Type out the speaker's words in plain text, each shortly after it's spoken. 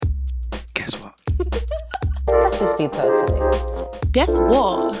just speak personally. Guess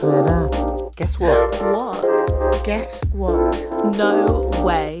what? Twitter. Guess what? What? Guess what? No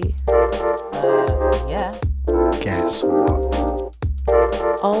way. Yeah. Guess what?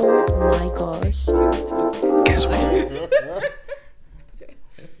 Oh my gosh. Guess what?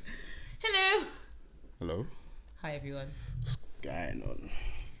 Hello. Hello? Hi, everyone. What's going on?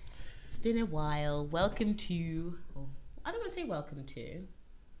 It's been a while. Welcome to... Oh, I don't want to say welcome to.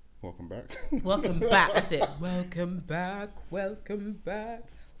 Welcome back. Welcome back. That's it. Welcome back. Welcome back.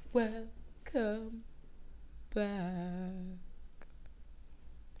 Welcome back.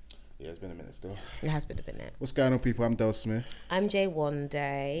 Yeah, it's been a minute still. It has been a minute. What's going on, people? I'm Del Smith. I'm Jay One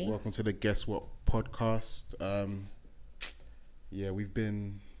Day. Welcome to the Guess What podcast. Yeah, we've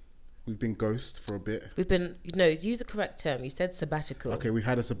been ghost for a bit. We've been... No, use the correct term. You said sabbatical. Okay, we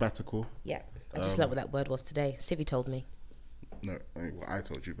had a sabbatical. Yeah. I just learned what that word was today. Siri told me. No, I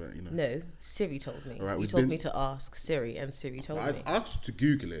told you, but you know. No, Siri told me. All right, you told me to ask Siri, and Siri told me. I asked to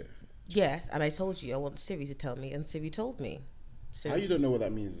Google it. Yes, and I told you I want Siri to tell me, and Siri told me. So How you don't know what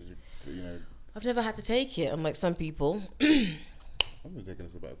that means is, you know. I've never had to take it, unlike some people. I'm not taking a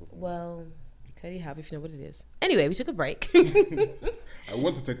sabbatical. Well, you clearly have if you know what it is. Anyway, we took a break. I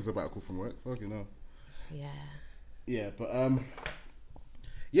want to take a sabbatical from work. Fuck you know. Yeah. Yeah, but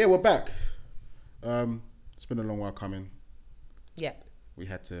yeah, we're back. It's been a long while coming. Yeah. We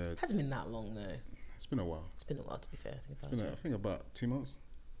had to. Hasn't been that long though. It's been a while. It's been a while, to be fair. Think about It's been, it. I think about 2 months.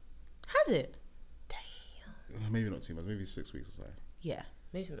 Has it? Damn. Maybe not 2 months. Maybe 6 weeks or so. Yeah,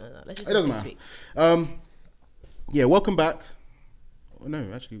 maybe something like that. Let's just It say doesn't 6 matter. weeks. Yeah, welcome back. Oh, no,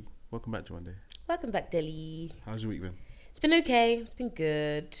 actually, welcome back to one day. Welcome back, Delhi. How's your week been? It's been okay. It's been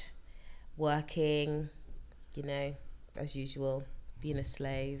good. Working, you know, as usual. Being a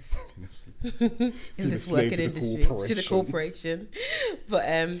slave in this working industry to the corporation. But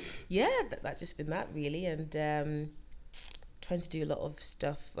yeah, that's just been that really, and trying to do a lot of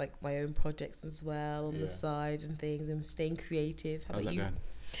stuff like my own projects as well on the side and things, and staying creative. How How's about that you?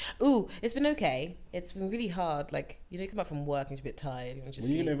 going? Ooh, it's been okay. It's been really hard. Like, you know, you come back from work and you're a bit tired. And just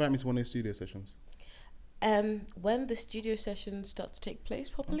When are you going to invite me to one of those studio sessions? when the studio sessions start to take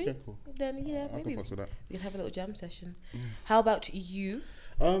place properly, Okay, cool. then yeah, I maybe can fuss with that. we can have a little jam session. How about you?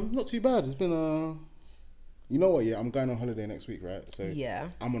 Not too bad. It's been you know what? Yeah, I'm going on holiday next week, right? So Yeah.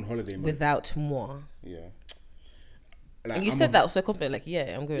 I'm on holiday mode. Without moi. Yeah. And you said that so confident, like,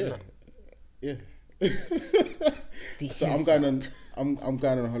 yeah, I'm going. Yeah. The So I'm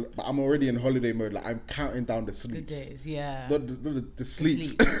going on holiday, but I'm already in holiday mode. Like, I'm counting down the sleeps. good days, yeah. The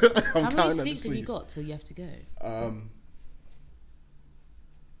sleeps. I'm How counting many down the sleeps have you sleeps. got till you have to go?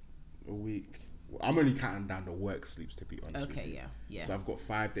 A week. I'm only counting down the work sleeps, to be honest. with Okay, you. yeah. So I've got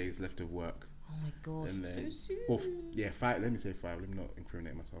 5 days left of work. Oh my gosh, And so then, soon. well, yeah, 5. Let me say 5. Let me not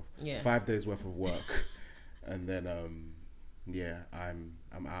incriminate myself. Yeah. 5 days worth of work, and then yeah, I'm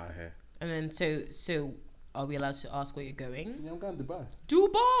out of here. And then so are we allowed to ask where you're going? Yeah, I'm going to Dubai.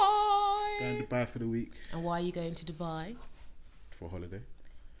 Dubai. Going to Dubai for the week And why are you going to Dubai? for a holiday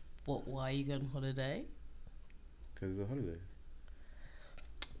Why are you going on holiday? because it's a holiday.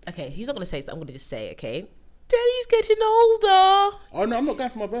 Okay, he's not gonna say it, so I'm gonna just say it, okay? Daddy's getting older. Oh no, I'm not going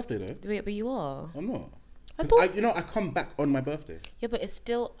for my birthday though. Wait, but you are. I'm not. I 'Cause thought- I come back on my birthday. Yeah, but it's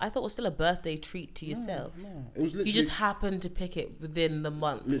still. I thought it was still a birthday treat to yourself. No, it was literally. You just happened to pick it within the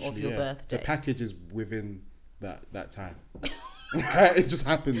month of literally, your yeah. birthday. The package is within that time. It just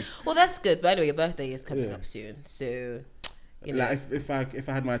happened. Well, that's good. But anyway, your birthday is coming Yeah. up soon, so you know. Like if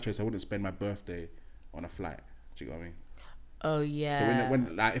I had my choice, I wouldn't spend my birthday on a flight. Do you know what I mean? Oh yeah. So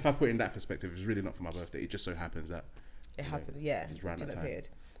when like if I put it in that perspective, it's really not for my birthday. It just so happens that it happened, yeah. it's around during that time. period.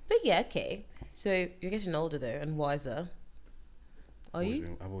 But yeah, okay. So you're getting older though and wiser. Are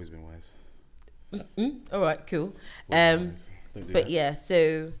you? I've always been wise. All right, cool. Always wise. Don't do But that. yeah,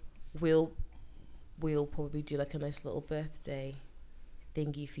 so we'll probably do like a nice little birthday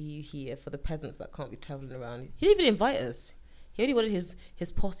thingy for you here for the peasants that can't be traveling around. He didn't even invite us. He only wanted his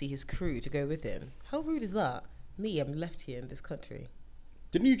posse, his crew to go with him. How rude is that? Me, I'm left here in this country.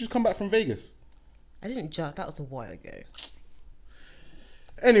 Didn't you just come back from Vegas? I didn't judge. That was a while ago.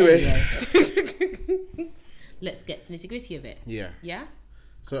 Anyway. Let's get to nitty gritty of it. Yeah. Yeah?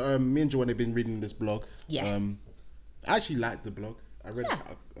 So me and Joanne have been reading this blog. Yes. I actually liked the blog. I read Yeah.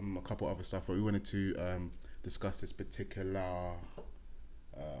 a couple other stuff, but we wanted to discuss this particular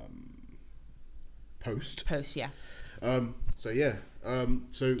post. Yeah. So yeah.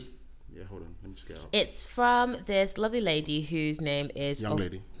 So yeah. Hold on. Let me just get it up. It's from this lovely lady whose name is... Young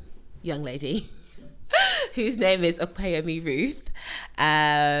lady. Young lady. Whose name is Opeyemi Ruth.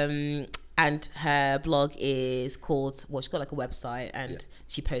 And her blog is called, well, she's got like a website, and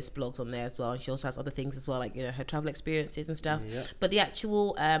she posts blogs on there as well. And she also has other things as well, like, you know, her travel experiences and stuff. Yeah. But the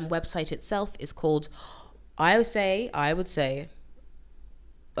actual website itself is called, I would say,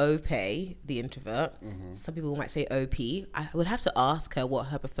 Ope, the introvert. Some people might say OP. I would have to ask her what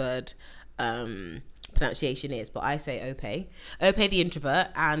her preferred pronunciation is, but I say Ope. Ope, the introvert.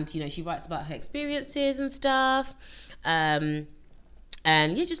 And, you know, she writes about her experiences and stuff.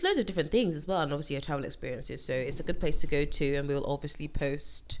 And yeah, just loads of different things as well, and obviously her travel experiences. So it's a good place to go to, and we'll obviously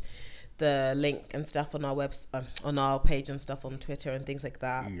post the link and stuff on our on our page and stuff on Twitter and things like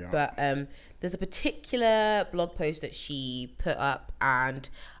that. Yeah. But there's a particular blog post that she put up, and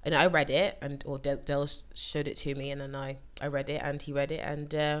I read it, or Del showed it to me, and then I read it, and he read it,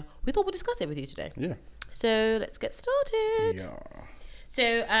 and we thought we'd discuss it with you today. Yeah. So let's get started. Yeah.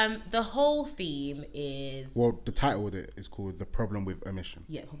 So the whole theme is... Well, the title of it is called The Problem with Omission.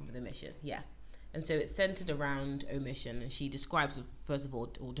 Yeah, problem with omission, yeah. And so it's centered around omission, and she describes, first of all,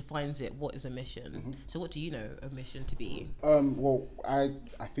 or defines it, what is omission. So what do you know omission to be? Well, I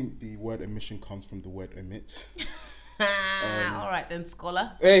think the word omission comes from the word omit. All right then,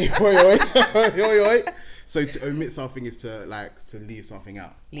 scholar. Hey, oi. So to omit something is to leave something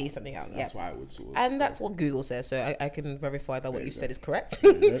out. Leave something out, That's why I would sort of... And that's what Google says, so I can verify that what you've said is correct.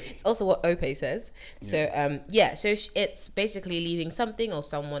 It's also what Ope says. So, so it's basically leaving something or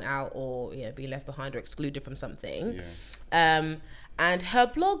someone out, or, you know, being left behind or excluded from something. Yeah. And her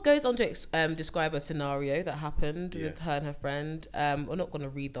blog goes on to describe a scenario that happened with her and her friend. We're not going to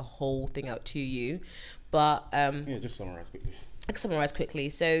read the whole thing out to you, but... just summarize quickly. I can summarize quickly.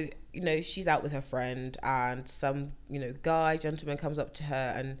 So, you know, she's out with her friend, and some, you know, gentleman comes up to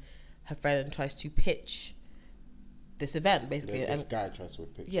her, and her friend tries to pitch this event, basically. This guy tries to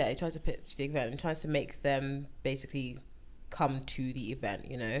pitch. Yeah, he tries to pitch the event and tries to make them basically come to the event,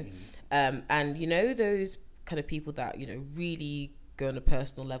 you know. And, you know, those kind of people that, you know, really go on a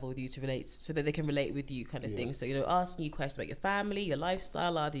personal level with you to relate, so that they can relate with you, kind of thing. So, you know, asking you questions about your family, your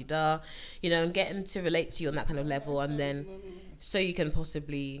lifestyle, you know, and getting to relate to you on that kind of level, and then so you can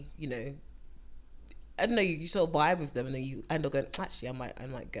possibly, you know, I don't know, you sort of vibe with them, and then you end up going, actually, I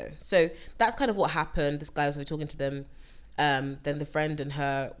might go. So that's kind of what happened. This guy was talking to them. Then the friend and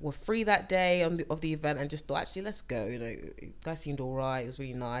her were free that day of the event, and just thought, actually, let's go. You know, the guy seemed all right. It was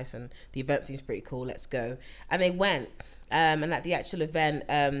really nice, and the event seems pretty cool. Let's go. And they went. And at the actual event,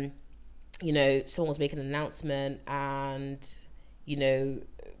 you know, someone was making an announcement, and, you know,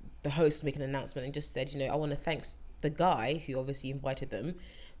 the host was making an announcement and just said, you know, I want to thank the guy who obviously invited them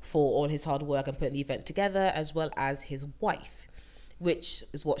for all his hard work and putting the event together, as well as his wife, which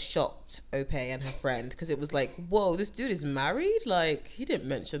is what shocked Ope and her friend, because it was like, whoa, this dude is married? Like, he didn't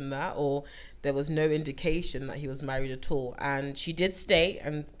mention that, or there was no indication that he was married at all. And she did state,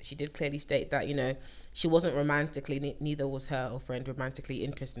 and she did clearly state that, you know, she wasn't romantically, neither was her friend romantically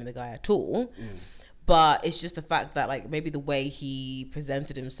interested in the guy at all. But it's just the fact that, like, maybe the way he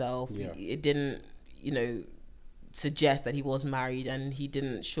presented himself, it didn't, you know, suggest that he was married, and he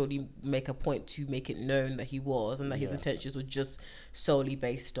didn't surely make a point to make it known that he was, and that his intentions were just solely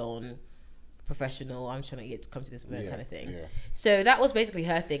based on professional, I'm trying to get to come to this event kind of thing. So that was basically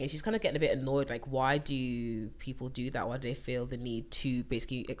her thing, and she's kind of getting a bit annoyed, like, why do people do that? Why do they feel the need to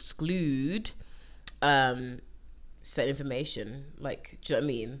basically exclude certain information? Like, do you know what I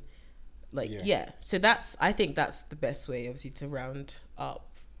mean? Like, so I think that's the best way, obviously, to round up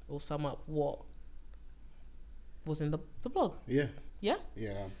or sum up what was in the blog. Yeah. It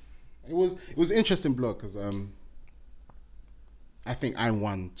was an interesting blog, because I think I'm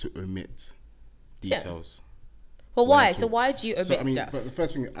one to omit details. Well, why? So why do you omit stuff? But the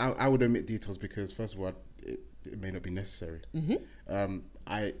first thing, I would omit details because, first of all, it may not be necessary.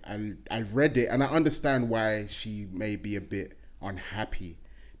 I read it, and I understand why she may be a bit unhappy,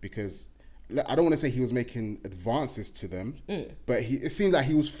 because I don't want to say he was making advances to them, but it seemed like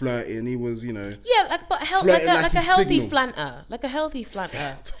he was flirting. He was, you know, like a healthy flanter, like it's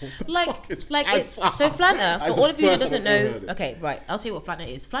so flanter. For all of you that doesn't know, okay, right, I'll tell you what flanter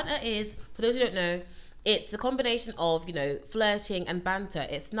is. Flanter is, for those who don't know, it's the combination of, you know, flirting and banter.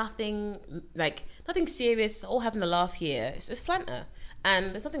 It's nothing serious, all having a laugh here. It's just flanter,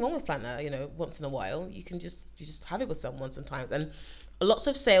 and there's nothing wrong with flanter. You know, once in a while, you just have it with someone sometimes, and lots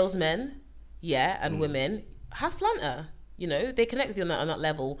of salesmen. And women have flanter. You know, they connect with you on that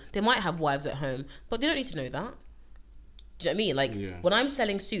level. They might have wives at home, but they don't need to know that. Do you know what I mean? Like, when I'm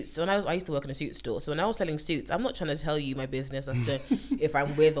selling suits, I used to work in a suit store. So when I was selling suits, I'm not trying to tell you my business as to if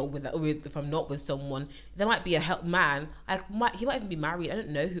I'm with or if I'm not with someone. There might be a man. He might even be married. I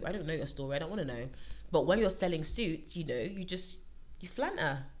don't know your story. I don't want to know. But when you're selling suits, you know, you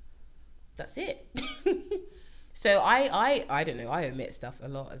flanter. that's it. So I don't know, I omit stuff a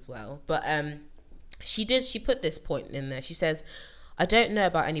lot as well, but she put this point in there. She says, I don't know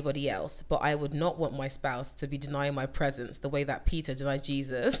about anybody else, but I would not want my spouse to be denying my presence the way that Peter denied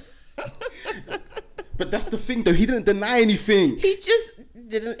Jesus. But that's the thing, though. He didn't deny anything. He just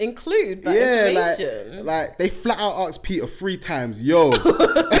didn't include that information. Like they flat out asked Peter 3 times, "Yo,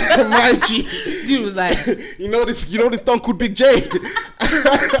 my G." Dude was like, you know this don called Big J."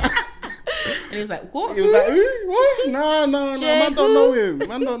 And he was like, what? He was like, who? What? No, man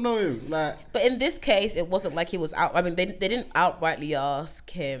don't know him. Like, but in this case, it wasn't like he was out. I mean, they didn't outrightly ask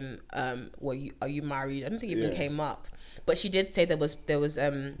him, are you married? I don't think it even came up. But she did say there was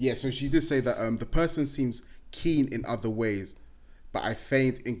yeah, so she did say that the person seems keen in other ways, but I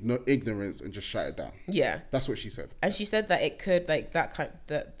feigned ignorance and just shut it down. Yeah, that's what she said. And she said that it could, like,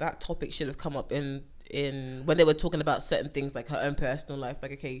 that topic should have come up in when they were talking about certain things, like her own personal life,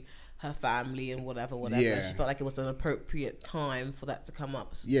 like, okay, her family and whatever. Yeah. She felt like it was an appropriate time for that to come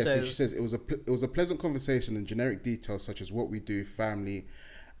up. Yeah, so she says it was a pleasant conversation, and generic details such as what we do, family,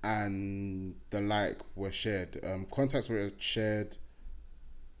 and the like were shared. Contacts were shared,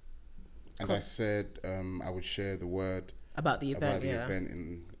 and I said I would share the word about the event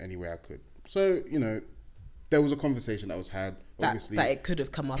in any way I could. So, you know, there was a conversation that was had. Obviously, that it could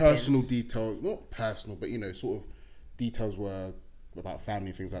have come up. Personal details, not personal, but, you know, sort of details were about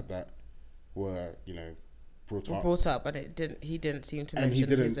family, things like that, were, you know, brought up, and he didn't seem to mention. And he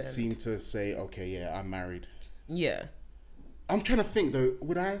didn't his seem to say, okay, yeah, I'm married. Yeah. I'm trying to think, though,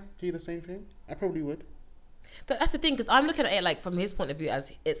 would I do the same thing? I probably would. That's the thing, because I'm looking at it, like, from his point of view,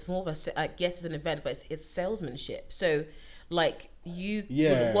 as it's more of a, yes, it's an event, but it's salesmanship. So, like, you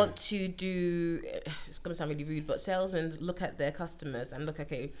would want to do, it's going to sound really rude, but salesmen look at their customers and look,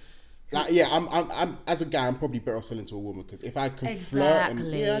 okay, like, yeah, I'm as a guy, I'm probably better off selling to a woman, because if I can flirt and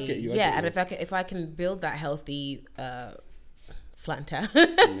I get you. And if I can build that healthy flat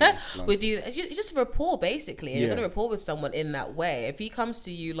with you, it's just a rapport, basically. And you're gonna rapport with someone in that way. If he comes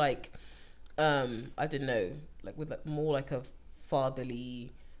to you like, I don't know, like with like more like a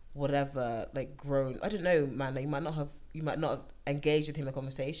fatherly, whatever, like grown, I don't know, man. Like, you might not have engaged with him in a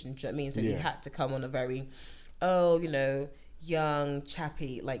conversation. Do you know what I mean? So you had to come on a very, you know, young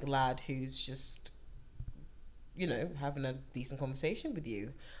chappy like lad who's just, you know, having a decent conversation with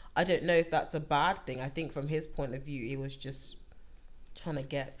you. I don't know if that's a bad thing. I think from his point of view, he was just trying to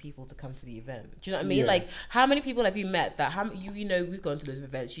get people to come to the event. Do you know what I mean? Yeah. Like, how many people have you met that you know, we've gone to loads of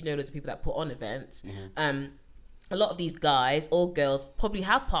events, you know, loads of people that put on events. A lot of these guys or girls probably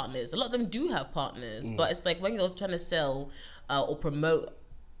have partners. A lot of them do have partners, but it's like when you're trying to sell or promote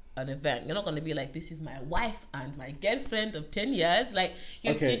an event, you're not going to be like, this is my wife and my girlfriend of 10 years. Like,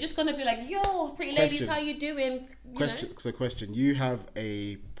 you're just going to be like, yo, pretty ladies, how you doing? Question. You have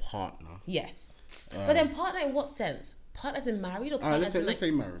a partner. Yes. But then partner in what sense? Partner as in married or partner as in let's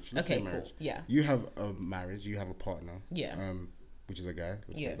say marriage. Let's say marriage. Cool. Yeah. You have a marriage, you have a partner. Yeah. Which is a guy.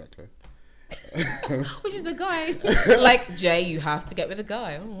 Let's make that clear. Which is a guy. Like, Jay, you have to get with a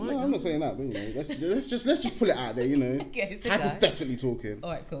guy. No, I'm not saying that, but, you know, let's just pull it out there, you know. Okay, hypothetically talking.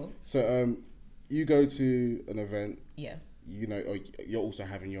 Alright, cool. So you go to an event. Yeah. You know, or you're also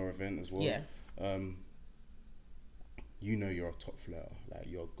having your event as well. Yeah. You know you're a top flirter, like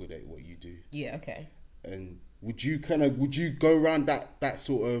you're good at what you do. Yeah, okay. And would you go around that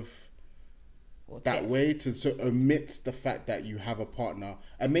sort of way to sort of omit the fact that you have a partner,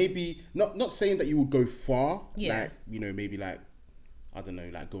 and maybe not saying that you would go far, like, you know, maybe like, I don't know,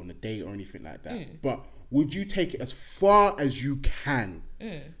 like go on a date or anything like that, but would you take it as far as you can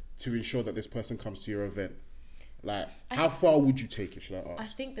to ensure that this person comes to your event? Like, how far would you take it, should I ask? I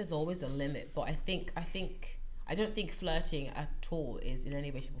think there's always a limit, but I don't think flirting at all is in any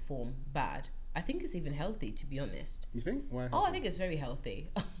way, shape or form bad. I think it's even healthy, to be honest. You think? Why? Oh, I think it's very healthy.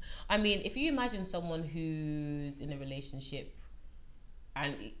 I mean, if you imagine someone who's in a relationship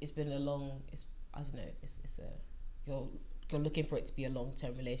and it's been you're looking for it to be a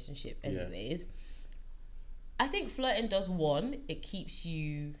long-term relationship anyways. I think flirting does it keeps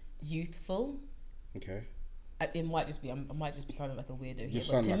you youthful. Okay. It might just be, I might just be sounding like a weirdo here,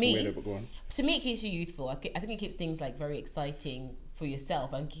 but to me, a weirdo, but go on. To me, it keeps you youthful. I think it keeps things like very exciting for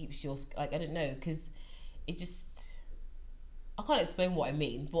yourself and keeps your, like, I don't know, because it just, I can't explain what I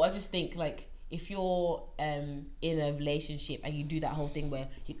mean, but I just think, like, if you're in a relationship and you do that whole thing where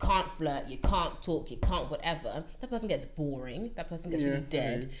you can't flirt, you can't talk, you can't whatever, that person gets boring, that person gets really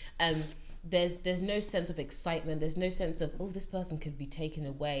dead, and there's no sense of excitement, there's no sense of, oh, this person could be taken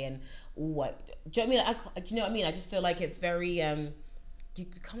away, and what do you know what I mean? Do you know what I mean? I just feel like it's very you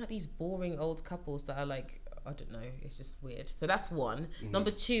become like these boring old couples that are like, I don't know. It's just weird. So that's one.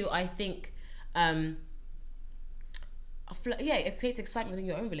 Number two, I think, it creates excitement within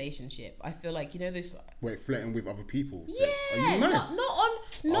your own relationship. I feel like, those... Wait, flirting with other people? Yeah. Are you mad? Not on...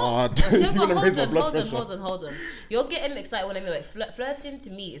 Oh, No, but hold on. You're getting excited when I mean, like, flirting to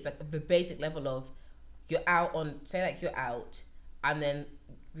me is like the basic level of you're out on... Say, like, you're out and then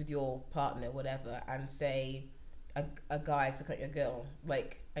with your partner, whatever, and say a guy's looking at your girl,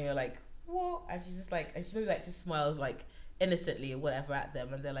 like, and you're like, what? And she's just like... And she maybe, like, just smiles, like, innocently or whatever at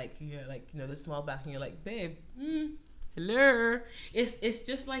them. And they're like, they smile back and you're like, babe, hello. It's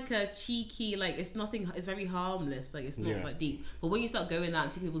just like a cheeky, like, it's nothing, it's very harmless, like, it's not like deep. But when you start going out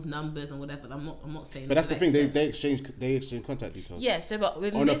and take people's numbers and whatever, I'm not saying. But that's the thing, they exchange contact details. Yeah, so but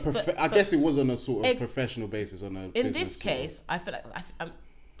with I guess it was on a sort of professional basis in this case, I feel like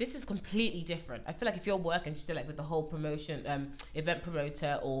this is completely different. I feel like if you're working, still like with the whole promotion, event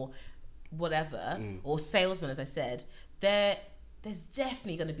promoter or whatever, or salesman, as I said, there's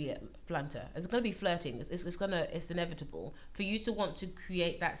definitely going to be a flanter. There's going to be flirting. It's inevitable for you to want to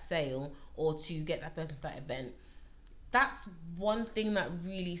create that sale or to get that person to that event. That's one thing that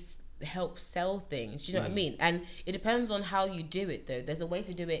really helps sell things. Do you know what I mean? And it depends on how you do it, though. There's a way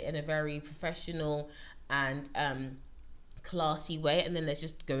to do it in a very professional and classy way, and then there's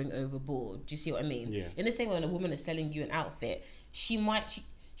just going overboard. Do you see what I mean? Yeah. In the same way, when a woman is selling you an outfit, she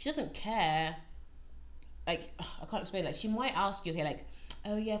doesn't care. Like, I can't explain. Like, she might ask you, okay, like,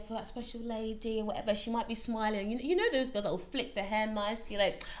 oh yeah, for that special lady or whatever. She might be smiling. You know those girls that will flick their hair nicely,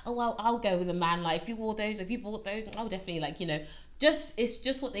 like, oh, I'll go with a man. Like, if you bought those, I'll definitely, like, it's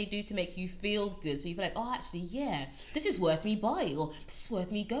just what they do to make you feel good. So you feel like, oh, actually, yeah, this is worth me buying, or this is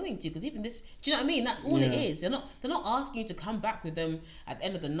worth me going to, because even this, do you know what I mean? That's all it is. They're not asking you to come back with them at the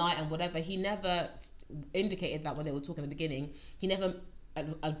end of the night and whatever. He never indicated that when they were talking in the beginning. He never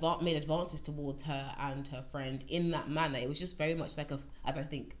made advances towards her and her friend in that manner. It was just very much like as I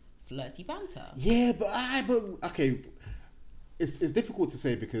think, flirty banter. Yeah, but okay, it's difficult to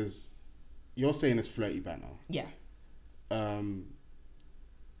say because you're saying it's flirty banter. Yeah.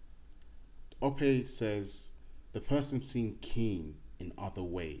 Ope says the person seemed keen in other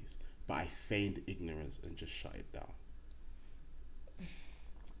ways, but I feigned ignorance and just shut it down.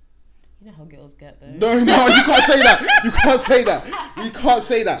 You know how girls get though. No, you can't say that. You can't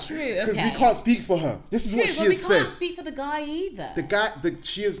say that. True, because okay. we can't speak for her. This is what she has said. We can't speak for the guy either.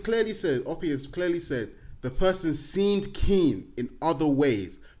 She has clearly said, Oppie has clearly said, the person seemed keen in other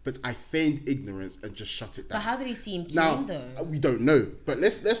ways, but I feigned ignorance and just shut it down. But how did he seem keen though? We don't know. But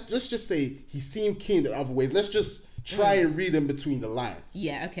let's just say he seemed keen in other ways. Let's just try and read in between the lines.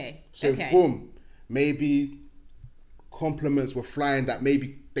 Yeah, okay. So boom, maybe compliments were flying that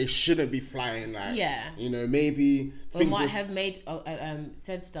maybe they shouldn't be flying, like, maybe or might have made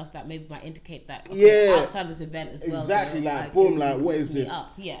said stuff that maybe might indicate that outside of this event as well. Exactly, like boom, like what is this?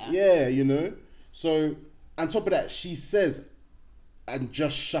 Yeah, So on top of that, she says, and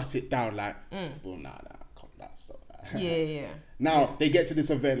just shut it down, like boom, stop that. Yeah. Now they get to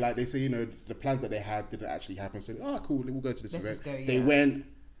this event, like they say, the plans that they had didn't actually happen. So cool, we'll go to this event. They went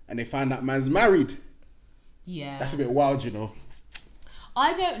and they found that man's married. Yeah, that's a bit wild,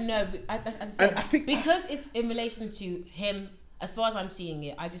 I don't know. I think because it's in relation to him. As far as I'm seeing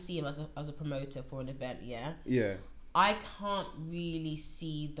it, I just see him as a promoter for an event. Yeah. Yeah. I can't really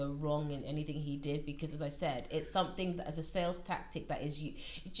see the wrong in anything he did because, as I said, it's something that as a sales tactic that is you.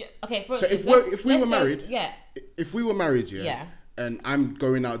 Okay, so if we were married, and I'm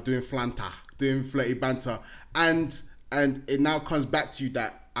going out doing flirty banter, and it now comes back to you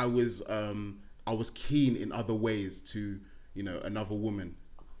that I was keen in other ways to another woman.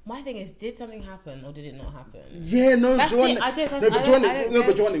 My thing is, did something happen or did it not happen? Yeah, no, that's Joanne. It. I don't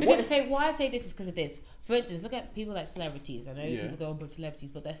Joanne. Because why I say this is because of this. For instance, look at people like celebrities. I know people go on with celebrities,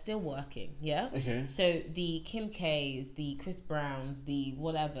 but they're still working. Yeah. Okay. So the Kim K's, the Chris Browns, the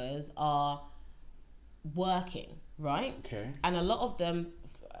whatevers are working, right? Okay. And a lot of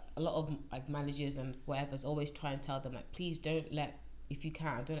like managers and whatever's always try and tell them, like, please don't let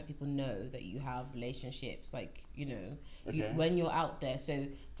people know that you have relationships, like, when you're out there. So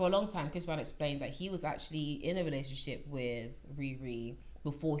for a long time, Chris Brown explained that he was actually in a relationship with Riri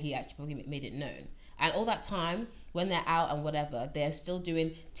before he actually probably made it known. And all that time, when they're out and whatever, they're still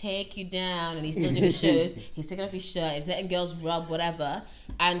doing Take You Down, and he's still doing shows. He's taking off his shirt, he's letting girls rub, whatever.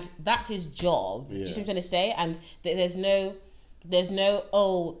 And that's his job. Yeah. Do you see what I'm trying to say? And there's no,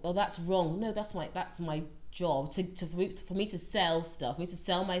 oh, that's wrong. No, that's my job for me to sell stuff, for me to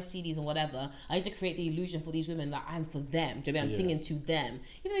sell my CDs and whatever. I need to create the illusion for these women that I'm for them. Do you know what I mean? I'm singing to them,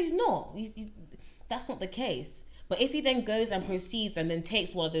 even though he's not. He's that's not the case. But if he then goes and proceeds and then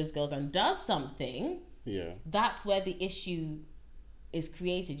takes one of those girls and does something, Yeah. That's where the issue is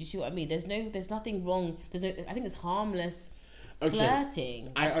created. You see what I mean? There's nothing wrong. I think it's harmless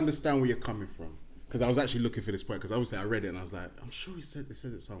flirting. I understand where you're coming from. Because I was actually looking for this point. Because obviously I read it and I was like, I'm sure it says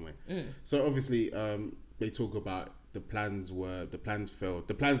it somewhere. So obviously they talk about the plans failed.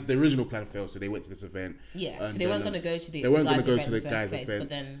 The original plan failed, so they went to this event. Yeah, so they weren't going to go to the guy's event. But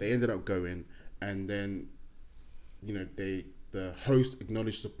then they ended up going, and then, you know, the host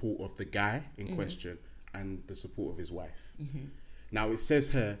acknowledged support of the guy in question and the support of his wife. Now it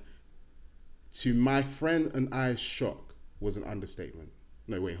says here, to my friend and I's shock was an understatement.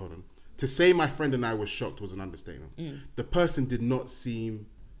 No, wait, hold on. To say my friend and I were shocked was an understatement. The person did not seem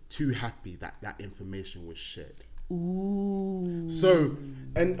too happy that information was shared. Ooh. So,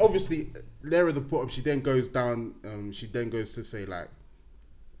 and obviously, there at the bottom, she then goes to say, like,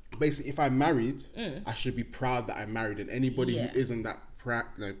 basically, if I'm married, I should be proud that I'm married. And anybody who isn't that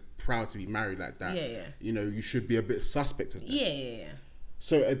proud to be married like that, you know, you should be a bit suspect of that. Yeah.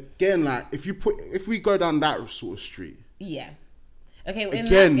 So again, like, if we go down that sort of street, okay.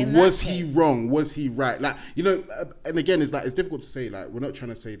 Was he wrong? Was he right? Like, you know, and again, it's like, it's difficult to say. Like, we're not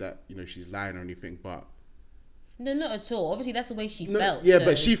trying to say that, you know, she's lying or anything, but no, not at all. Obviously, that's the way she felt. Yeah, so.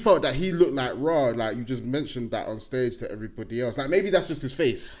 But she felt that he looked like raw. Like, you just mentioned that on stage to everybody else. Like, maybe that's just his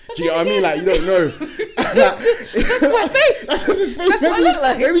face. Do you know what I mean? Like, you don't know. That's my face. That's just his face. That's what I look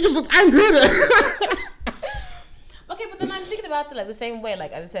like. Maybe he just looks angry, innit? Okay, but then I'm thinking about it like the same way,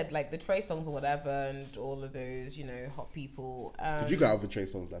 like as I said, like the Trey Songz or whatever, and all of those, you know, hot people. Could you go out with Trey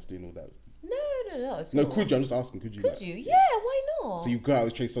Songz that's doing all that? No. Could you? I'm just asking. Could you? Could you? Yeah, why not? So you go out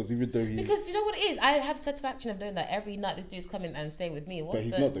with Trey Songz even though he's... Because you know what it is? I have the satisfaction of knowing that every night this dude's coming and staying with me. But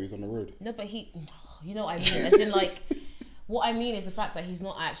he's not though, he's on the road. No, but you know what I mean? As in, like, what I mean is the fact that he's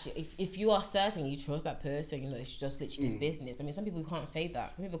not actually... If you are certain you trust that person, you know, it's just literally his business. I mean, some people can't say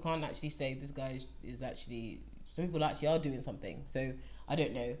that. Some people can't actually say this guy is actually... Some people actually are doing something. So, I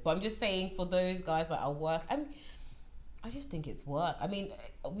don't know. But I'm just saying, for those guys that are work... I just think it's work. I mean,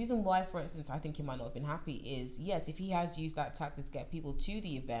 a reason why, for instance, I think he might not have been happy is, yes, if he has used that tactic to get people to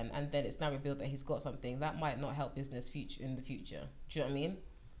the event and then it's now revealed that he's got something, that might not help business in the future. Do you know what I mean?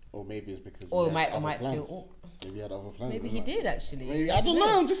 Or maybe it's because he might feel... Maybe he had other plans. Maybe he did, actually. Maybe, I don't know.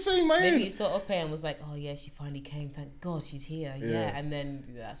 I'm just saying, man. Maybe he sort of and was like, oh, yeah, she finally came. Thank God she's here. Yeah. And then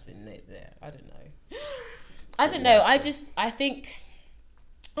that's been it there. I don't know. I don't know. I think...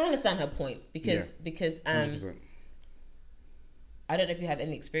 I understand her point because 100%. I don't know if you had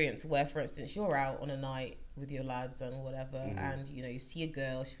any experience where, for instance, you're out on a night with your lads and whatever, and you know you see a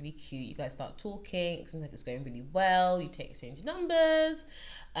girl, she's really cute. You guys start talking. It seems like it's going really well. You exchange numbers,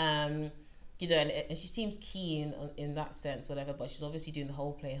 you know, and she seems keen in that sense, whatever. But she's obviously doing the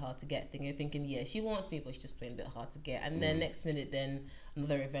whole play hard to get thing. You're thinking, yeah, she wants me, but she's just playing a bit hard to get. And then next minute, then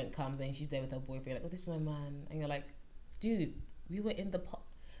another event comes and she's there with her boyfriend. You're like, oh, this is my man, and you're like, dude, we were in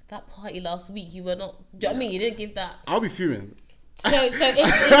that party last week. You were not. Do you know what I mean? You didn't give that. I'll be fuming. So it's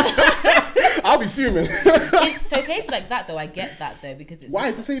I'll be fuming. So cases like that though, I get that though, because it's... Why?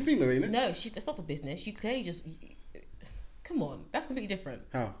 It's the same thing though, ain't it? No, that's not for business. You clearly just... Come on. That's completely different.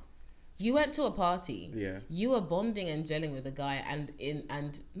 How? You went to a party. Yeah. You were bonding and gelling with a guy and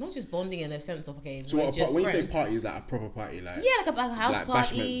not just bonding in a sense of, okay, so we're just when friends. You say party, is that a proper party? Like, yeah, like a house like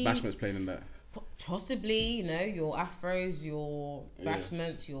party. Bashment's playing in that. Possibly, you know, your afros, your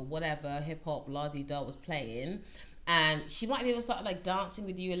bashments, your whatever, hip-hop, la-di-da was playing. And she might be able to start like dancing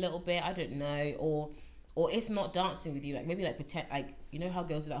with you a little bit, I don't know, or if not dancing with you, like maybe like pretend, like, you know how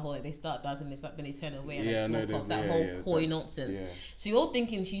girls do that whole, like they start dancing, then they turn away and like walk off, that whole coy nonsense. Yeah. So you're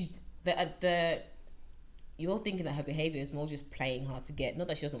thinking you're thinking that her behavior is more just playing hard to get, not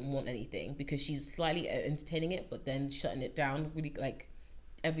that she doesn't want anything, because she's slightly entertaining it, but then shutting it down really like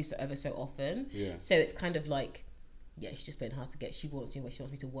ever so often. Yeah. So it's kind of like, yeah, she's just playing hard to get. She wants you, but she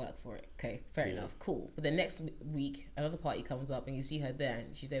wants me to work for it. Okay, fair enough, cool. But the next week, another party comes up and you see her there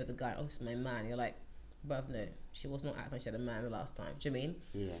and she's there with the guy. Oh, this is my man. You're like, bruv, no, she was not acting like she had a man the last time. Do you know what I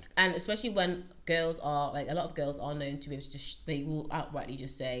mean? Yeah. And especially when girls are, like, a lot of girls are known to be able to they will outrightly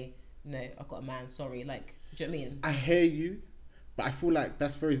just say, no, I've got a man, sorry. Like, do you know what I mean? I hear you, but I feel like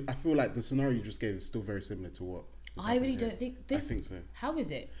the scenario you just gave is still very similar to what I really don't think this. I think so. How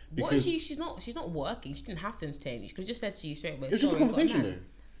is it? Because what is she? She's not working. She didn't have to entertain you. She could have just said to you straight away. It's just a conversation though.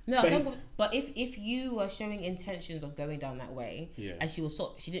 No, but if you were showing intentions of going down that way, and she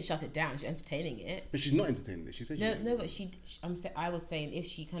didn't shut it down. She's entertaining it. But she's not entertaining it. She said but I was saying if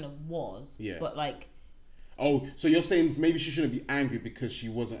she kind of was. Yeah. But like. Oh, so you're saying maybe she shouldn't be angry because she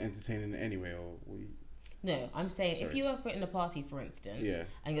wasn't entertaining it anyway, or? No, I'm saying if you were in a party, for instance,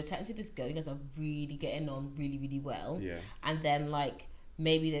 and you're chatting to this girl, you guys are really getting on really, really well, and then like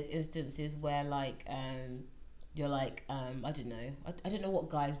maybe there's instances where like you're like I don't know. I don't know what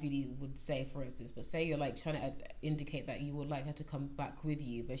guys really would say, for instance, but say you're like trying to indicate that you would like her to come back with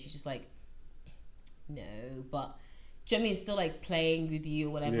you, but she's just like, no, but do you know what I mean? Still like playing with you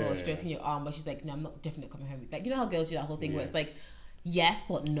or whatever, or stroking your arm, but she's like, no, I'm not definitely coming home with you. Like, you know how girls do that whole thing where it's like, yes,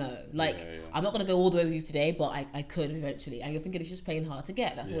 but no. Like, I'm not going to go all the way with you today, but I could eventually. And you're thinking it's just playing hard to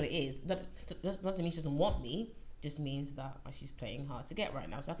get. That's what it is. That doesn't mean she doesn't want me. Just means that she's playing hard to get right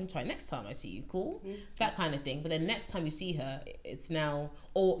now. So I can try next time I see you. Cool? That kind of thing. But then next time you see her, it's now...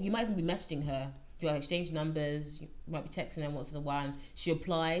 Or you might even be messaging her. You might exchange numbers. You might be texting her once in a while. And she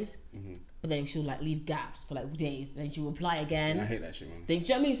replies. But then she'll like leave gaps for like days. Then she'll reply again. I hate that shit, man. Then, do you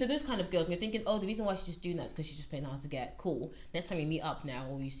know what I mean? So those kind of girls, we're thinking, oh, the reason why she's just doing that is because she's just playing hard to get. Cool. Next time you meet up now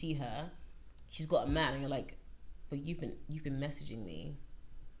or you see her, she's got a man, and you're like, but you've been messaging me.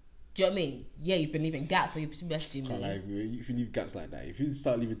 Do you know what I mean? Yeah, you've been leaving gaps, but you've been messaging me. Like, if you leave gaps like that, if you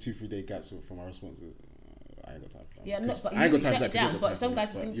start leaving 2-3 day gaps for my responses, I ain't got time for that. Yeah, no, but I ain't got you time shut for it that. down. But some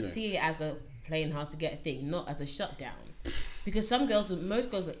guys see it as a playing hard to get thing, not as a shutdown. Because some girls,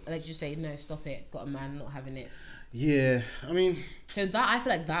 most girls, like just say, no, stop it. Got a man, not having it. Yeah, I mean. So that, I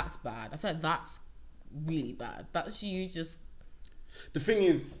feel like that's bad. I feel like that's really bad. That's you just. The thing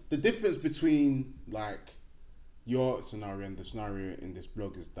is, the difference between like your scenario and the scenario in this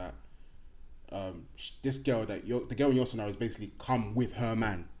blog is that this girl the girl in your scenario is basically come with her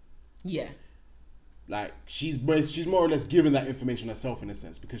man. Yeah. Like she's more or less given that information herself in a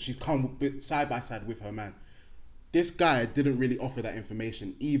sense, because she's come side by side with her man. This guy didn't really offer that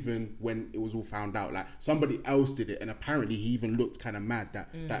information even when it was all found out. Like somebody else did it, and apparently he even looked kind of mad that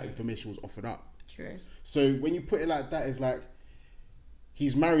that information was offered up. True. So when you put it like that, it's like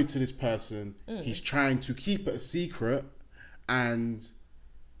he's married to this person. He's trying to keep it a secret, and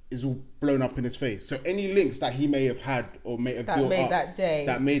is all blown up in his face. So any links that he may have had or may have built up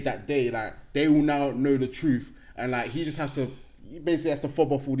that made that day, like they will now know the truth, and like he basically has to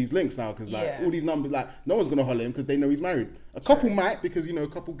fob off all these links now, because like all these numbers, like no one's gonna holler him because they know he's married. A couple might, because you know a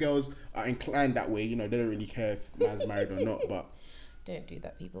couple girls are inclined that way. You know, they don't really care if man's married or not. But don't do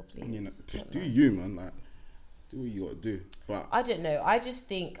that, people, please. You know, do you, man? Like, do what you gotta do. But I don't know. I just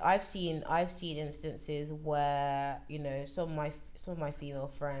think I've seen instances where, you know, some of my female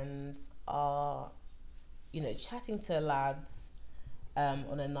friends are, you know, chatting to lads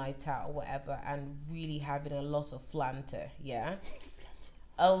on a night out or whatever, and really having a lot of flanter,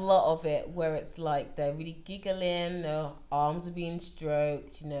 a lot of it, where it's like they're really giggling, their arms are being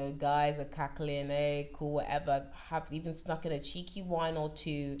stroked, you know, guys are cackling, hey, cool, whatever, have even snuck in a cheeky wine or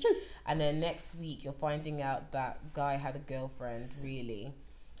two, and then next week you're finding out that guy had a girlfriend, really.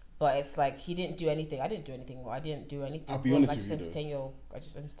 But it's like he didn't do anything. I didn't do anything. I didn't do anything. I'll be honest with you. I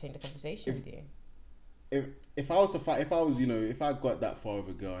just entertained the conversation with you. If I was to fight, if I got that far with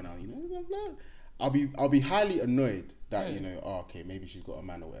a girl now, you know, I'll be highly annoyed that you know, okay, maybe she's got a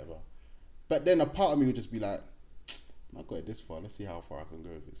man or whatever. But then a part of me would just be like, I got it this far. Let's see how far I can go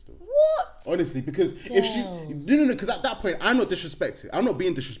with it still. What? Honestly, because if she no, because at that point I'm not disrespecting. I'm not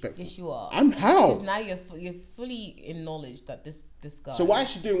being disrespectful. Yes, you are. I'm how? Because now you're fully in knowledge that this guy. So why is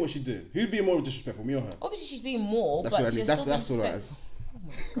she doing what she's doing? Who's being more disrespectful, me or her? Obviously, she's being more. That's but what I mean. That's all that is. Oh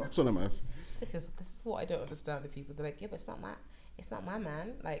my god. That's all that matters. This is what I don't understand with people. They're like, yeah, but it's not my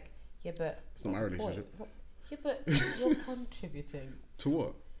man. Like, yeah, but it's not my relationship. Yeah, but you're contributing to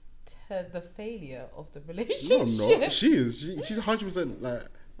what? To the failure of the relationship. No, I'm not. She is. She's 100% like,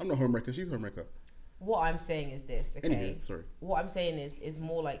 I'm not homewrecker. She's homewrecker. What I'm saying is this, okay? Anyway, sorry. What I'm saying is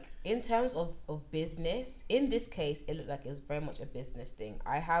more like, in terms of business, in this case, it looked like it was very much a business thing.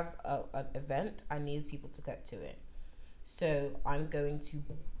 I have an event. I need people to get to it. So I'm going to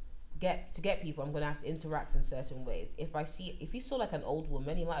get people, I'm gonna have to interact in certain ways. If you saw like an old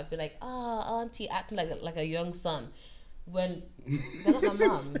woman, you might have been like, auntie acting like a young son, when they're not my mum. Do you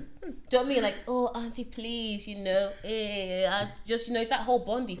know what I mean? Like, oh, auntie, please, you know, I just, you know, that whole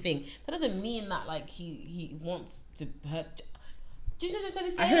Bondi thing. That doesn't mean that like he wants to hurt. Do you know what I'm trying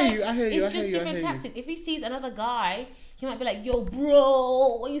to say? I hear you. It's just different tactics. If he sees another guy, he might be like, yo,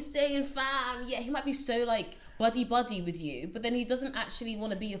 bro, what you saying, fam? Yeah, he might be so like buddy with you, but then he doesn't actually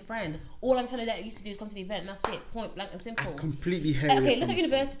want to be your friend. All I'm trying to get used to do is come to the event, and that's it. Point blank and simple. I completely hear Okay, look at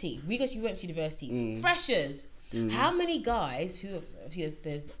university. You went to university. Freshers. How many guys who there's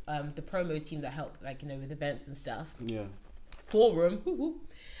the promo team that help, like, you know, with events and stuff. Yeah. Forum.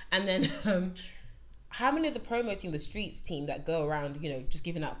 And then how many of the promo team, the streets team that go around, you know, just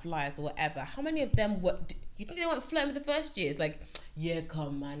giving out flyers or whatever, how many of them you think they weren't flirting with the first years? Like, yeah,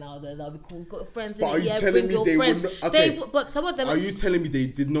 come man, that'll be cool. Got friends But in are it, you yeah, telling bring me your they friends. would not, okay. But some of them Are you telling me they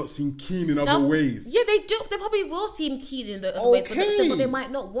did not seem keen in other ways? Yeah, they do. They probably will seem keen in the other ways, but they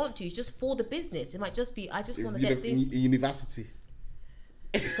might not want to. It's just for the business. It might just be, I just want to get this. University.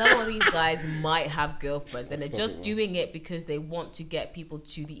 Some of these guys might have girlfriends and they're just doing it because they want to get people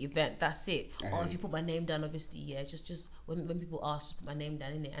to the event. That's it. Or if you put my name down, obviously, yeah, it's just when people ask, put my name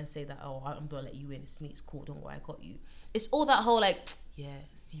down in it and say that, oh, I'm gonna let you in. It's me. It's cool. Don't worry, I got you. It's all that whole like, yeah,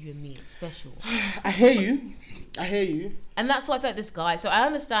 it's you and me. It's special. I hear you. And that's why I feel like this guy. So I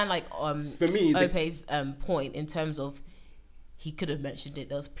understand like for me, Ope's point in terms of he could have mentioned it.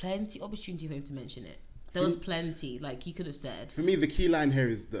 There was plenty opportunity for him to mention it. There was plenty, like he could have said. For me, the key line here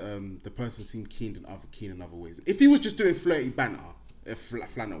is the person seemed keen in other ways. If he was just doing flirty banter,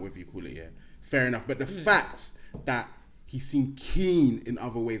 flanner, whatever you call it, yeah, fair enough. But the fact that he seemed keen in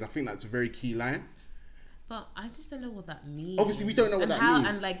other ways, I think that's a very key line. But I just don't know what that means. Obviously, we don't know what that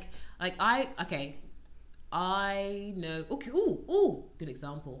means. And I know. Okay, good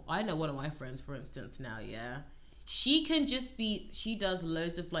example. I know one of my friends, for instance, now, yeah, she can just be. She does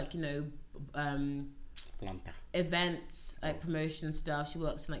loads of like events, like promotion stuff. She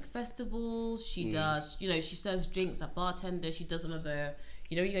works in like festivals. She does, she serves drinks at bartender. She does another,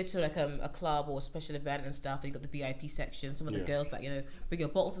 you go to like a club or a special event and stuff, and you got the VIP section. Some of the girls like, bring your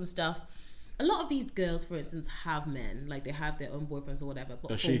bottles and stuff. A lot of these girls, for instance, have men, like they have their own boyfriends or whatever.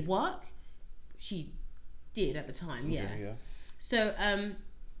 But for work, she did at the time, yeah. So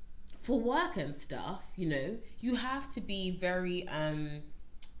for work and stuff, you have to be very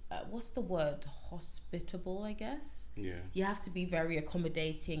what's the word? Hospitable, I guess. Yeah. You have to be very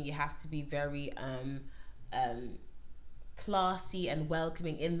accommodating. You have to be very classy and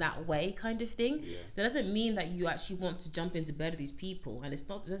welcoming in that way, kind of thing. Yeah. That doesn't mean that you actually want to jump into bed with these people, and it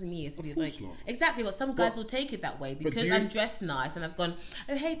doesn't mean it to be like not. Exactly. But some guys will take it that way because I'm dressed nice and I've gone,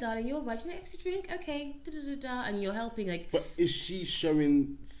 oh hey darling, you're right, you need an extra drink, okay, and you're helping. Like, but is she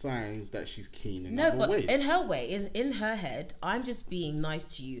showing signs that she's keen in other ways? In her way, in her head, I'm just being nice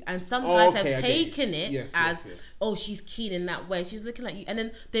to you, and some guys have taken it as oh, she's keen in that way. She's looking at you, and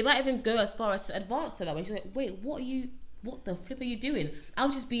then they might even go as far as to advance to that way. She's like, wait, what the flip are you doing? I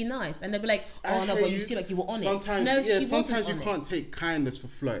was just being nice. And they'll be like, oh no, but you seem like you were on sometimes, it. No, sometimes you can't take kindness for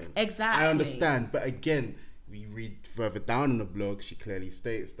flirting. Exactly. I understand. But again, we read further down in the blog, she clearly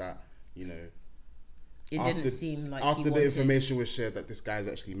states that, it didn't seem like after the information was shared that this guy's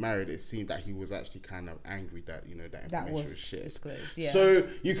actually married, it seemed that he was actually kind of angry that, that information was shared. Disclosed, yeah. So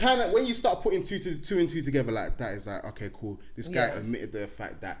you kind of, when you start putting two and two together like that, it's like, okay, cool. This guy admitted the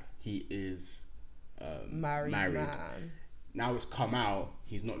fact that he is married. Man. Now it's come out,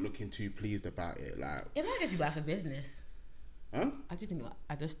 he's not looking too pleased about it. Like, it might just be bad for business. Huh? I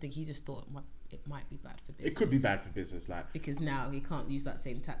just think he just thought it might be bad for business. It could be bad for business, like, because now he can't use that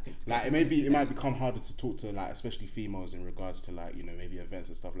same tactic. Like it might become harder to talk to, like, especially females in regards to, like, maybe events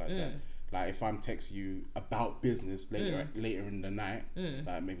and stuff like that. Like if I'm texting you about business later in the night,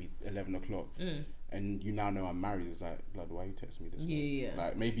 like maybe 11 o'clock, and you now know I'm married, it's like, blood, why are you texting me this? Yeah.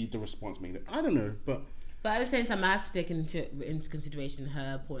 Like maybe the response made it. I don't know, but at the same time, I have to take into consideration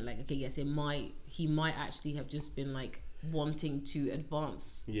her point. Like, okay, yes, he might actually have just been like wanting to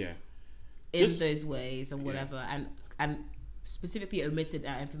advance. Yeah. In those ways and whatever, and specifically omitted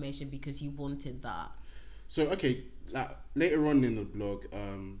that information because he wanted that. So okay, like later on in the blog,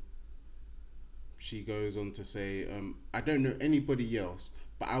 she goes on to say, I don't know anybody else,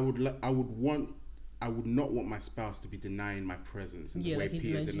 but I would not want my spouse to be denying my presence in the way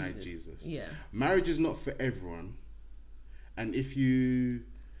Peter denied Jesus. Yeah. Marriage is not for everyone, and if you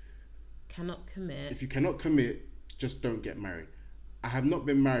cannot commit, just don't get married. I have not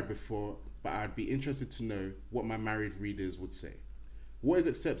been married before, but I'd be interested to know what my married readers would say. What is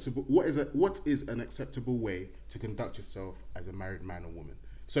acceptable? What is an acceptable way to conduct yourself as a married man or woman?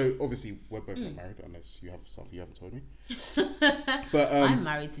 So obviously we're both not married, unless you have something you haven't told me. But I'm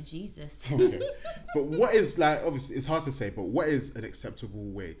married to Jesus. Okay. But what is, like, obviously it's hard to say, but what is an acceptable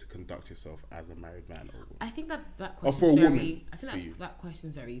way to conduct yourself as a married man or woman? I think that question that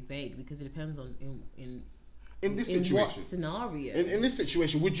question's very vague because it depends on in this situation. In what scenario? In this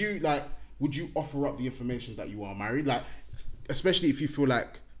situation, would you offer up the information that you are married? Like, especially if you feel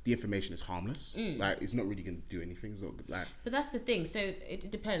like the information is harmless, like it's not really going to do anything. It's not like. But that's the thing. So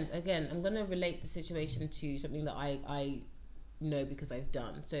it depends. Again, I'm going to relate the situation to something that I know because I've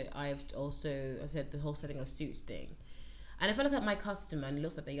done. So I said the whole setting of Suits thing. And if I look at my customer and it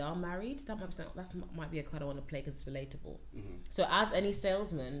looks like they are married, that might be a card I want to play because it's relatable. Mm-hmm. So as any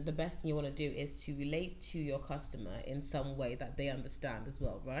salesman, the best thing you want to do is to relate to your customer in some way that they understand as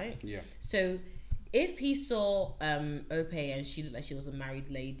well, right? Yeah. So if he saw Ope and she looked like she was a married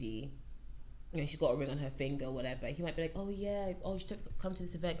lady, she got a ring on her finger or whatever, he might be like, oh yeah, you should come to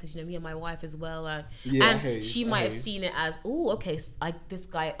this event because me and my wife as well, and she might have seen it as, oh, okay, this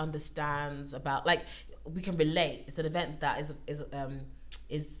guy understands about, like, we can relate. It's an event that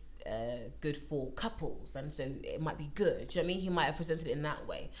is good for couples, and so it might be good. Do you know what I mean? He might have presented it in that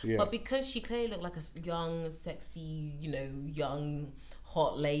way. Yeah. But because she clearly looked like a young, sexy, young,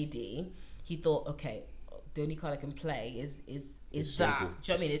 hot lady, he thought, okay, the only card I can play is that. Do you know what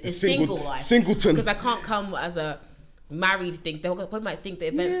I mean? It's single life. Singleton. Because I can't come as a married thing. They probably might think the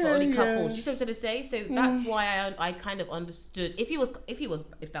event's for only couples. Do you see what I'm trying to say? So that's why I kind of understood if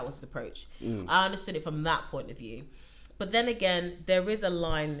that was his approach. I understood it from that point of view. But then again, there is a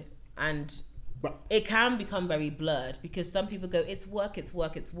line, and it can become very blurred because some people go, it's work.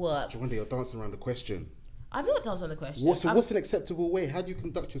 Joanda, you're dancing around the question. I'm not dancing on the question. What's an acceptable way? How do you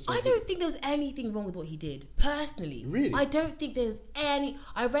conduct yourself? I don't think there was anything wrong with what he did, personally. Really? I don't think there's any...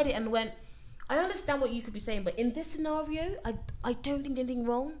 I read it and went, I understand what you could be saying, but in this scenario, I don't think there's anything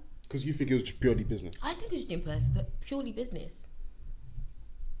wrong. Because you think it was just purely business? I think it was just purely business.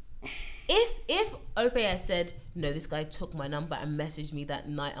 If Ope had said, no, this guy took my number and messaged me that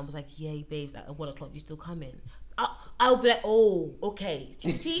night and was like, yay, babes, at 1 o'clock, you still coming? I'll be like, oh, okay. Do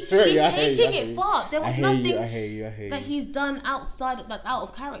you see? He's taking it far. There was nothing that he's done that's out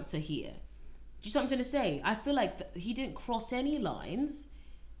of character here. Do you see what I'm trying to say? I feel like he didn't cross any lines.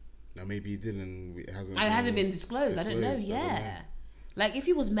 Now maybe he didn't. It hasn't been disclosed. I don't know. Yeah. Like, if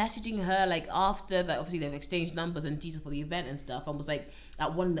he was messaging her, like, after that, obviously they've exchanged numbers and details for the event and stuff, and was like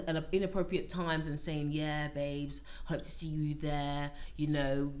at inappropriate times and saying, yeah, babes, hope to see you there,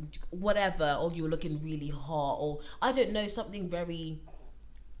 whatever, or you were looking really hot, or I don't know, something very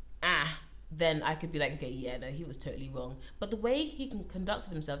then I could be like, okay, yeah, no, he was totally wrong. But the way he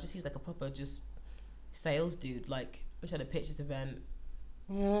conducted himself just seems like a proper just sales dude. Like, I'm trying to pitch this event,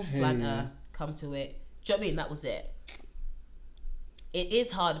 flanter, come to it. Do you know what I mean? That was it. It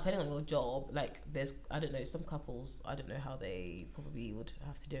is hard depending on your job. Like, there's, I don't know, some couples, I don't know how they probably would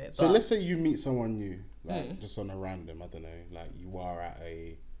have to do it. So let's say you meet someone new, like just on a random, I don't know, like you are at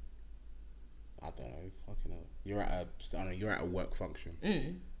a, I don't know, fucking hell, you're at a work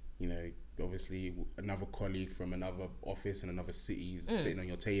function. Obviously another colleague from another office in another city is sitting on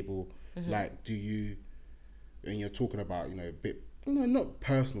your table. Like, do you, and you're talking about, a bit, not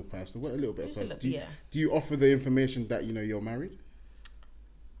personal, but a little bit of personal. Do you offer the information that, you're married?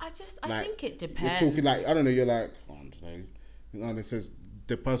 I think it depends. You're talking like, I don't know, you're like, I don't know. And it says,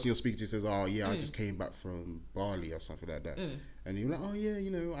 the person you're speaking to says, oh yeah, I just came back from Bali or something like that. And you're like, oh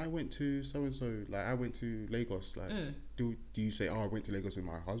yeah, I went to so-and-so, like I went to Lagos. Like, do you say, oh, I went to Lagos with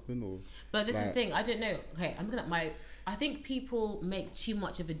my husband? Or? But this is the thing, I don't know. Okay, I'm looking at I think people make too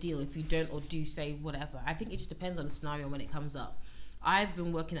much of a deal if you don't or do say whatever. I think it just depends on the scenario when it comes up. I've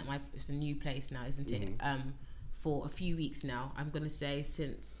been working at it's a new place now, isn't it? For a few weeks now. I'm gonna say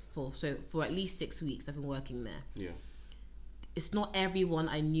for at least 6 weeks I've been working there. Yeah. It's not everyone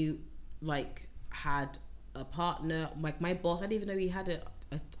I knew like had a partner. Like my boss, I didn't even know he had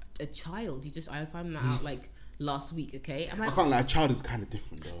a child. I found that out like last week. Okay, I can't lie. A child is kind of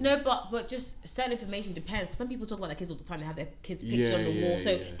different though. No, but just certain information depends. Some people talk about their kids all the time. They have their kids' picture on the wall,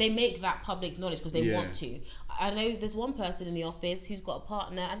 so they make that public knowledge because they want to. I know there's one person in the office who's got a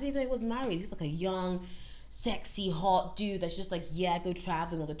partner. I didn't even know he was married. He's like a young, sexy, hot dude that's just like, go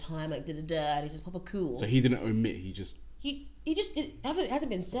traveling all the time, like and he's just proper cool. So he didn't omit. He just it hasn't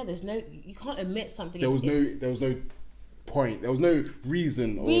been said. You can't omit something. There was no point. There was no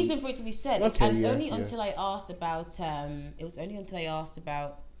reason for it to be said. Okay, and it's only until I asked about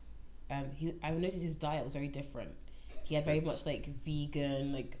I noticed his diet was very different. He had very much like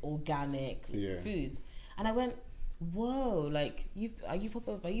vegan, like organic foods, and I went, whoa, like are you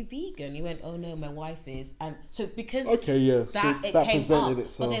vegan? He went, oh no, my wife is. And so because that came up,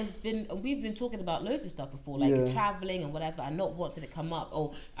 itself. But we've been talking about loads of stuff before, like traveling and whatever, and not once did it come up.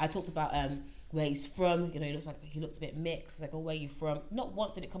 Or I talked about where he's from. He looks a bit mixed. It's like, oh, where are you from? Not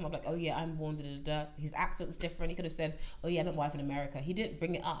once did it come up like, oh yeah, I'm born His accent's different. He could have said, oh yeah, I met my wife in America. He didn't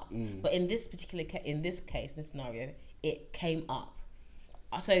bring it up. But in this particular in this scenario, it came up.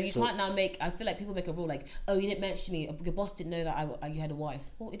 So you can't now I feel like people make a rule like, oh, you didn't mention me, your boss didn't know that you had a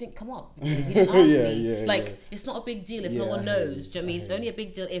wife. Well, it didn't come up. He didn't ask me. It's not a big deal if no one knows. Do you know what I mean? It's only a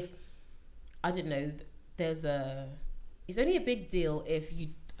big deal if, I don't know, it's only a big deal if you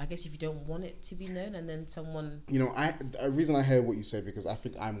don't want it to be known, and then someone... the reason I hear what you say, because I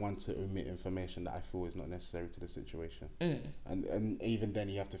think I'm one to omit information that I feel is not necessary to the situation. And even then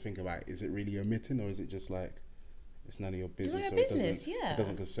you have to think about, is it really omitting, or is it just like, it's none of your business, it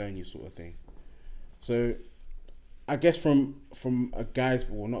doesn't concern you, sort of thing. So, I guess from a guy's,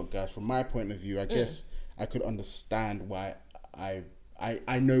 well, not guys, from my point of view, I guess I could understand why I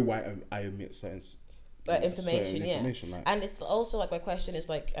know why I omit certain information, like. And it's also like, my question is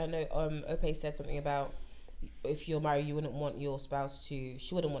like, I know Ope said something about, if you're married, you wouldn't want your spouse to,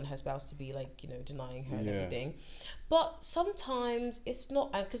 she wouldn't want her spouse to be like, you know, denying her and everything. But sometimes it's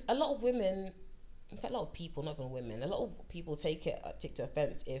not, because a lot of women, in fact, a lot of people, not even women, a lot of people take to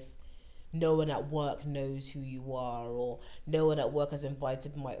offense if no one at work knows who you are, or no one at work has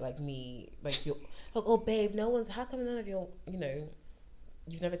invited me, like, you're like, oh babe, no one's, how come none of your, you know,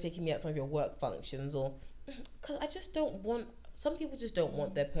 you've never taken me out to one of your work functions, or, because I just don't want, some people just don't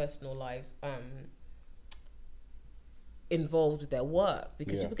want their personal lives involved with their work,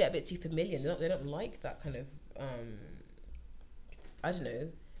 because people get a bit too familiar. They don't like that kind of I don't know,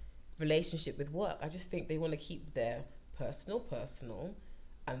 relationship with work. I just think they want to keep their personal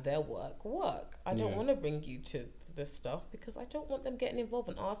and their work. I don't want to bring you to this stuff, because I don't want them getting involved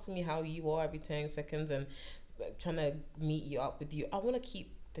and asking me how you are every 10 seconds and trying to meet you up with you. I want to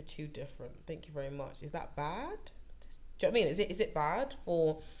keep the two different. Thank you very much. Is that bad? Do you know what I mean? Is it bad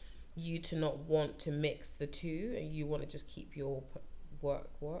for you to not want to mix the two, and you want to just keep your work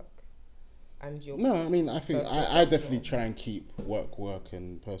and your... No, I mean, I think I definitely try and keep work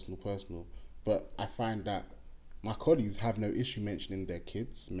and personal, but I find that my colleagues have no issue mentioning their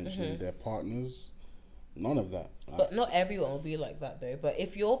kids, mentioning their partners, none of that. But not everyone will be like that though. But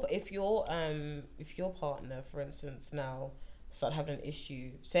if your partner, for instance, now start having an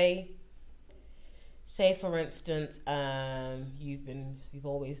issue, say for instance, you've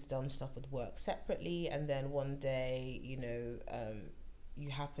always done stuff with work separately, and then one day, you know, you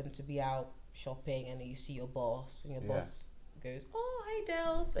happen to be out shopping and you see your boss, and your boss goes, oh, hi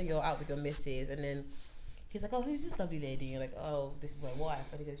Dels, and you're out with your missus, and then he's like, oh, who's this lovely lady? And you're like, oh, this is my wife.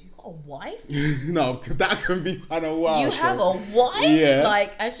 And he goes, you got a wife? No, that can be kind of wild. You have a wife? Yeah.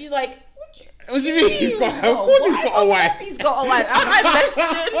 Like, and she's like, what do you mean? Of course he's got a wife. He's got a wife. I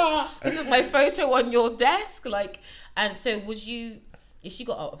mentioned, this is my photo on your desk. Like, and so if she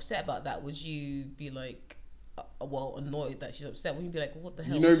got upset about that, would you be like, annoyed that she's upset? Would you be like, what the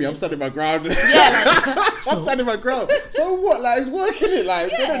hell? You know me, I'm standing my ground. Yeah. I'm standing my ground. So what? Like, it's working it.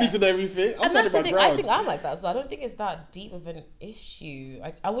 Like, they don't need to know everything. I'm standing my ground. I think I'm like that, so I don't think it's that deep of an issue.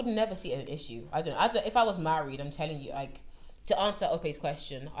 I would never see it as an issue. I don't know. If I was married, I'm telling you, like, to answer Ope's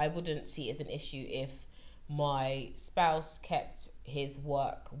question, I wouldn't see it as an issue if my spouse kept his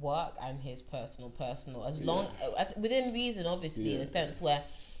work and his personal, as long, within reason, obviously, in a sense where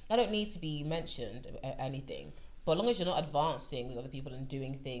I don't need to be mentioned anything, but as long as you're not advancing with other people and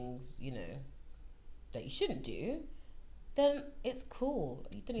doing things, you know, that you shouldn't do, then it's cool.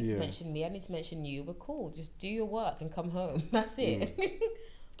 You don't need to mention me. I need to mention you. We're cool. Just do your work and come home. That's it.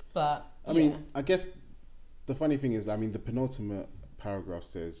 But I mean, I guess the funny thing is, I mean, the penultimate paragraph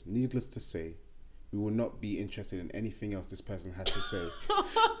says, needless to say, we will not be interested in anything else this person has to say,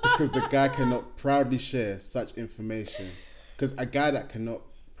 because the guy cannot proudly share such information. Because a guy that cannot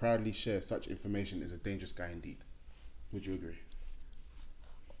proudly share such information is a dangerous guy indeed. Would you agree?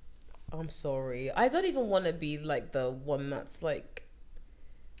 I'm sorry. I don't even want to be like the one that's like,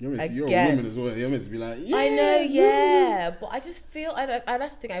 you're a woman as well. You're meant to be like, yeah. I know, but I just feel,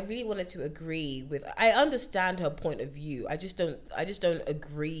 that's the thing. I really wanted to agree with. I understand her point of view. I just don't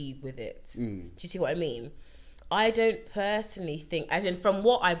agree with it. Do you see what I mean? I don't personally think, as in from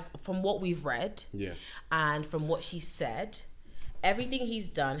what we've read, and from what she said, everything he's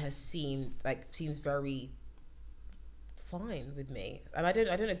done seems very fine with me, and I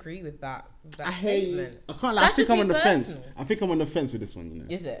don't agree with that statement. I can't lie. I think I'm on the fence. I think I'm on the fence with this one. You know?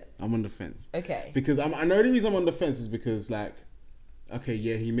 Is it? I'm on the fence. Okay. Because I know the only reason I'm on the fence is because, like, okay,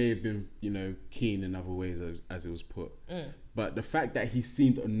 yeah, he may have been, you know, keen in other ways as it was put, but the fact that he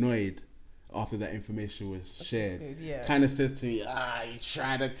seemed annoyed after that information was shared, kind of says to me, you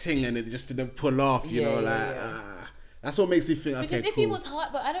tried a thing and it just didn't pull off. You know, that's what makes you think. Because okay, if he was hard,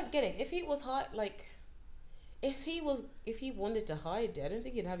 but I don't get it. If he was hard, like, if he wanted to hide it, I don't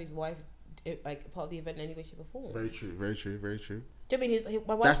think he'd have his wife like part of the event in any way, shape, or form. Very true. Do you know what I mean?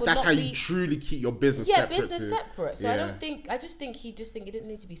 My wife that's how you truly keep your business separate. Yeah, business separate. So I just think he it didn't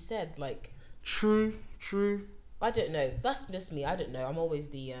need to be said. Like, true. I don't know. That's just me. I don't know. I'm always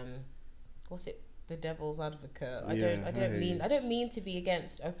the the devil's advocate. I don't mean to be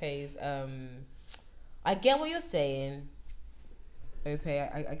against Ope's. I get what you're saying. Okay,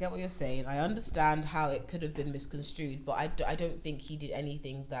 I get what you're saying. I understand how it could have been misconstrued, but I don't think he did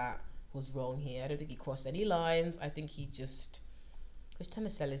anything that was wrong here. I don't think he crossed any lines. I think he just was trying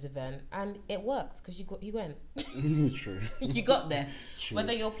to sell his event, and it worked because you went. True. You got there. True.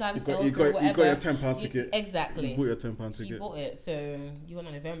 Whether your plans failed you or got whatever. your £10 ticket. Exactly. You bought your £10 ticket. You bought it, so you went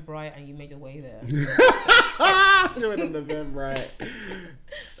on Eventbrite and you made your way there. You went on Eventbrite.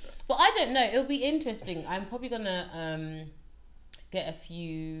 But I don't know. It'll be interesting. I'm probably gonna get a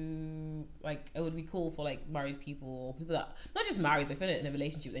few, like, it would be cool for like married people or people that not just married but if they're in a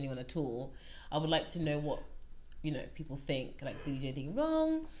relationship with anyone at all. I would like to know what people think. Like, did you do anything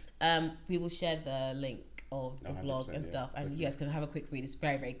wrong? We will share the link of the blog and stuff, and definitely. You guys can have a quick read. It's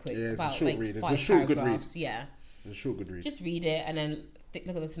very, very quick. Yeah, it's about a short like read. It's 5 a short good read. paragraphs. Yeah. It's a short good read. Just read it and then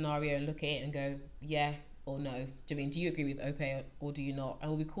look at the scenario and look at it and go, yeah or no. Do you agree with Ope or do you not? And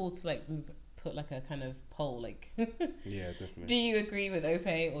it will be cool to like put like a kind of poll, like yeah, definitely. Do you agree with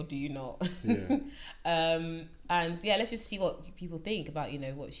Ope or do you not? Yeah. And yeah, let's just see what people think about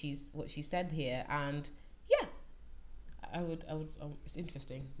what she said here, and yeah, I would it's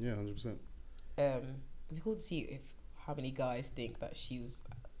interesting. Yeah, 100%. It'd be cool to see how many guys think that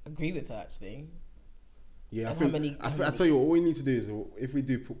agree with her actually. Yeah, and I tell you what, all we need to do is, if we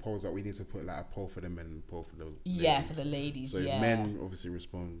do put polls out, we need to put like a poll for the men and a poll for the ladies. Yeah, for the ladies. So yeah, men obviously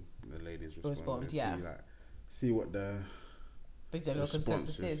respond, the ladies respond. Yeah, see what the general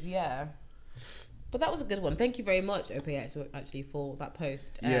consensus is. Yeah. But that was a good one. Thank you very much, Ope, actually, for that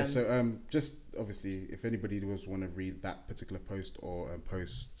post. Yeah, so just obviously, if anybody does want to read that particular post or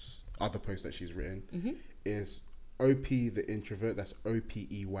other posts that she's written, is OP the introvert. That's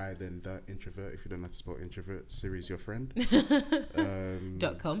OPEY then the introvert. If you don't know how to spell introvert, Siri's your friend.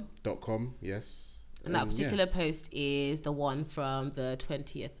 .com, yes. And that particular post is the one from the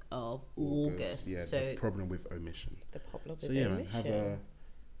 20th of August. Yeah, so the problem with omission. The problem with omission. Man,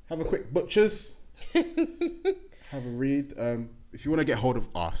 have a quick butchers. Have a read. If you want to get hold of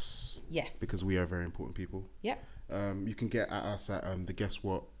us, yes, because we are very important people. Yep. You can get at us at the Guess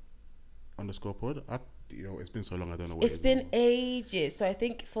What _pod. It's been so long, I don't know what it's been ages. So I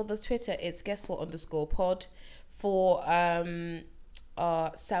think for the Twitter it's Guess What _pod. For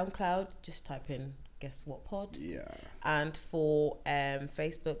our SoundCloud, just type in Guess What Pod. Yeah. And for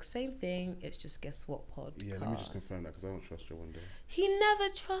Facebook, same thing. It's just Guess What Pod. Yeah, let me just confirm that because I don't trust you one day. He never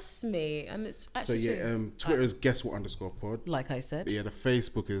trusts me, and it's actually true. Twitter is Guess What _pod. Like I said. Yeah, the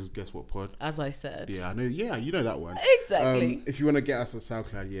Facebook is Guess What Pod. As I said. Yeah, I know. Yeah, you know that one. Exactly. If you want to get us at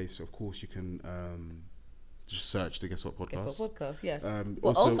SoundCloud, yes, of course you can. Just search the Guess What Podcast. Guess What Podcast, yes.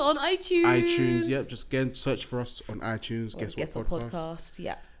 Also on iTunes. iTunes, yep. Just again search for us on iTunes. Guess What Podcast,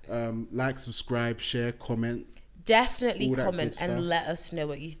 yeah. Like, subscribe, share, comment. Definitely comment and let us know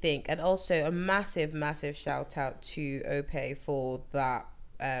what you think. And also a massive, massive shout out to Ope for that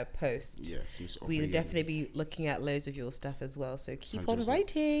post. Yes, we will definitely be looking at loads of your stuff as well. So keep 100%. On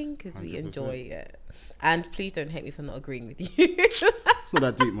writing because we enjoy it. And please don't hate me for not agreeing with you. It's not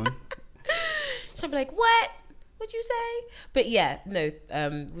that deep, man. So I'll be like, what? What'd you say? But yeah, no,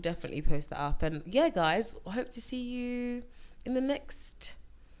 we'll definitely post that up. And yeah, guys, I hope to see you in the next.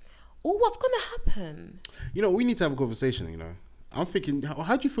 Oh, what's gonna happen? We need to have a conversation. I'm thinking,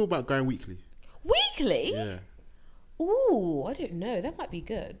 how do you feel about going weekly? Weekly? Yeah. Ooh, I don't know. That might be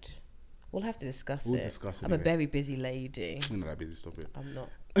good. We'll have to discuss it. I'm a very busy lady. I'm not that busy. Stop it. I'm not.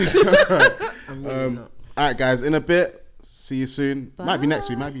 I'm really not. All right, guys. In a bit. See you soon. Bye. Might be next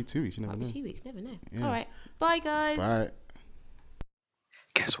week. Might be 2 weeks. You never know. Might be 2 weeks. Never know. Yeah. All right. Bye, guys. Bye.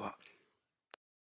 Guess what?